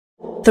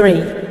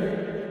3,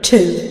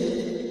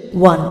 2,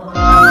 1.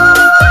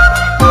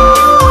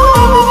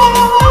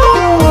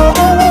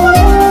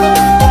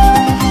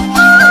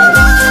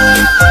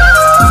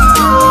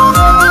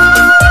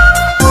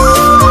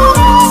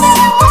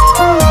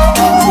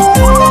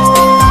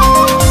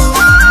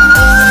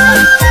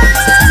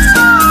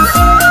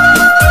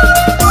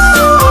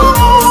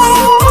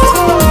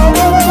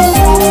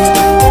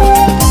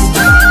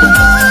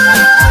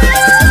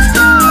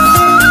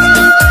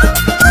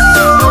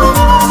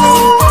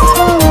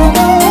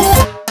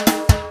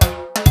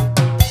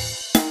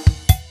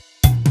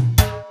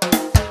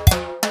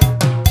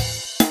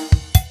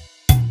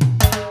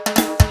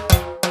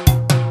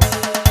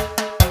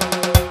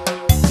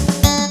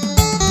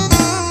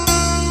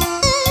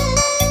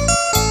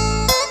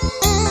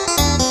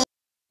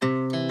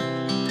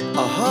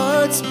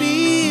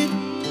 Speed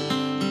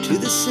to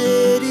the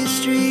city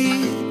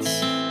streets,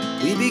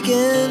 we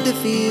began to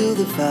feel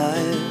the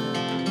fire.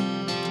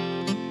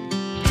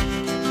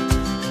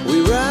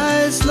 We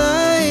rise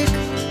like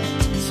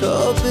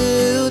tall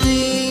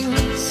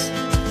buildings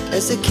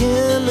as the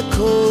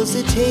chemicals,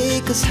 they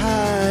take us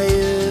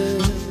higher.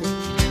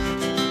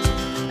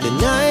 The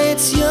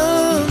night's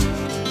young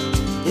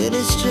and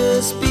it's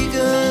just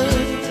begun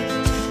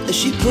as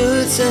she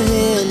puts her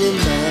hand in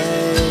mine.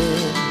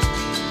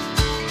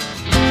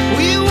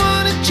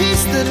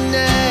 Chase the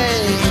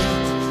night,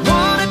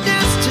 wanna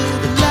dance to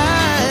the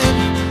light,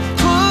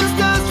 pull the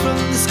stars from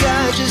the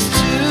sky, just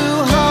two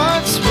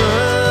hearts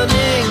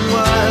running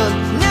wild.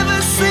 Never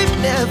sleep,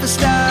 never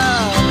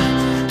stop,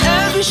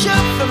 as we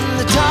shout from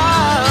the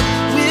top.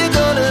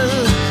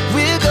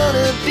 We're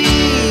gonna be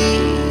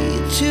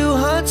two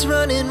hearts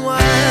running wild.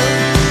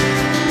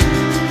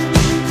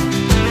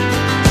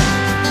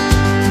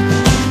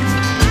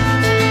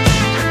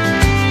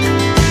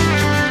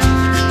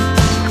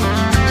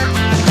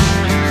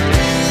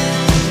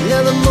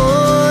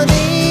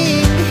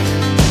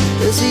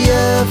 The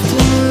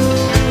afternoon,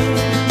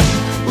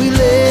 we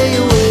lay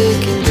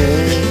awake in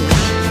bed.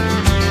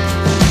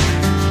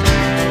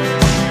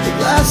 The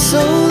glass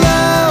so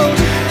loud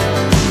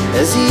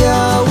as the